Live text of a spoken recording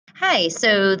Hi,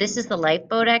 so this is the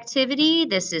Lifeboat Activity.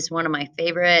 This is one of my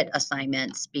favorite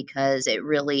assignments because it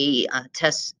really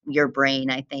tests your brain,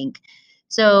 I think.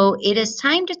 So it is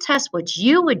time to test what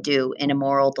you would do in a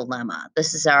moral dilemma.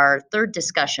 This is our third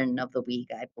discussion of the week,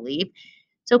 I believe.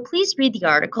 So please read the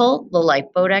article, The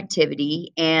Lifeboat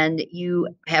Activity, and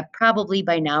you have probably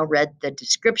by now read the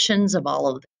descriptions of all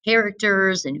of the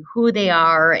characters and who they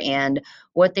are and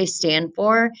what they stand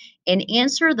for, and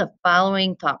answer the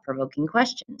following thought provoking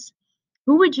questions.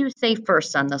 Who would you save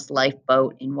first on this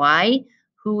lifeboat and why?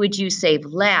 Who would you save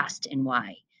last and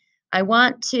why? I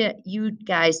want you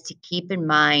guys to keep in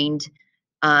mind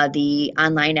the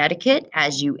online etiquette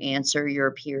as you answer your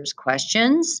peers'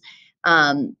 questions.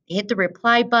 Hit the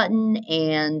reply button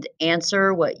and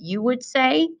answer what you would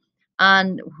say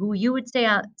on who you would say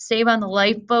save on the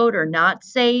lifeboat or not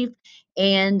save.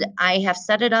 And I have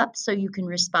set it up so you can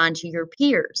respond to your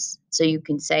peers. So you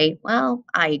can say, well,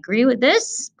 I agree with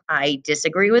this. I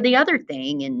disagree with the other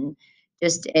thing, and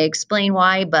just explain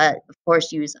why. But of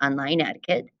course, use online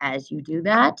etiquette as you do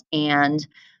that. And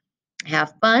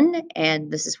have fun.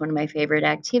 And this is one of my favorite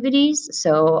activities.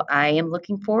 So I am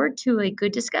looking forward to a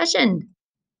good discussion.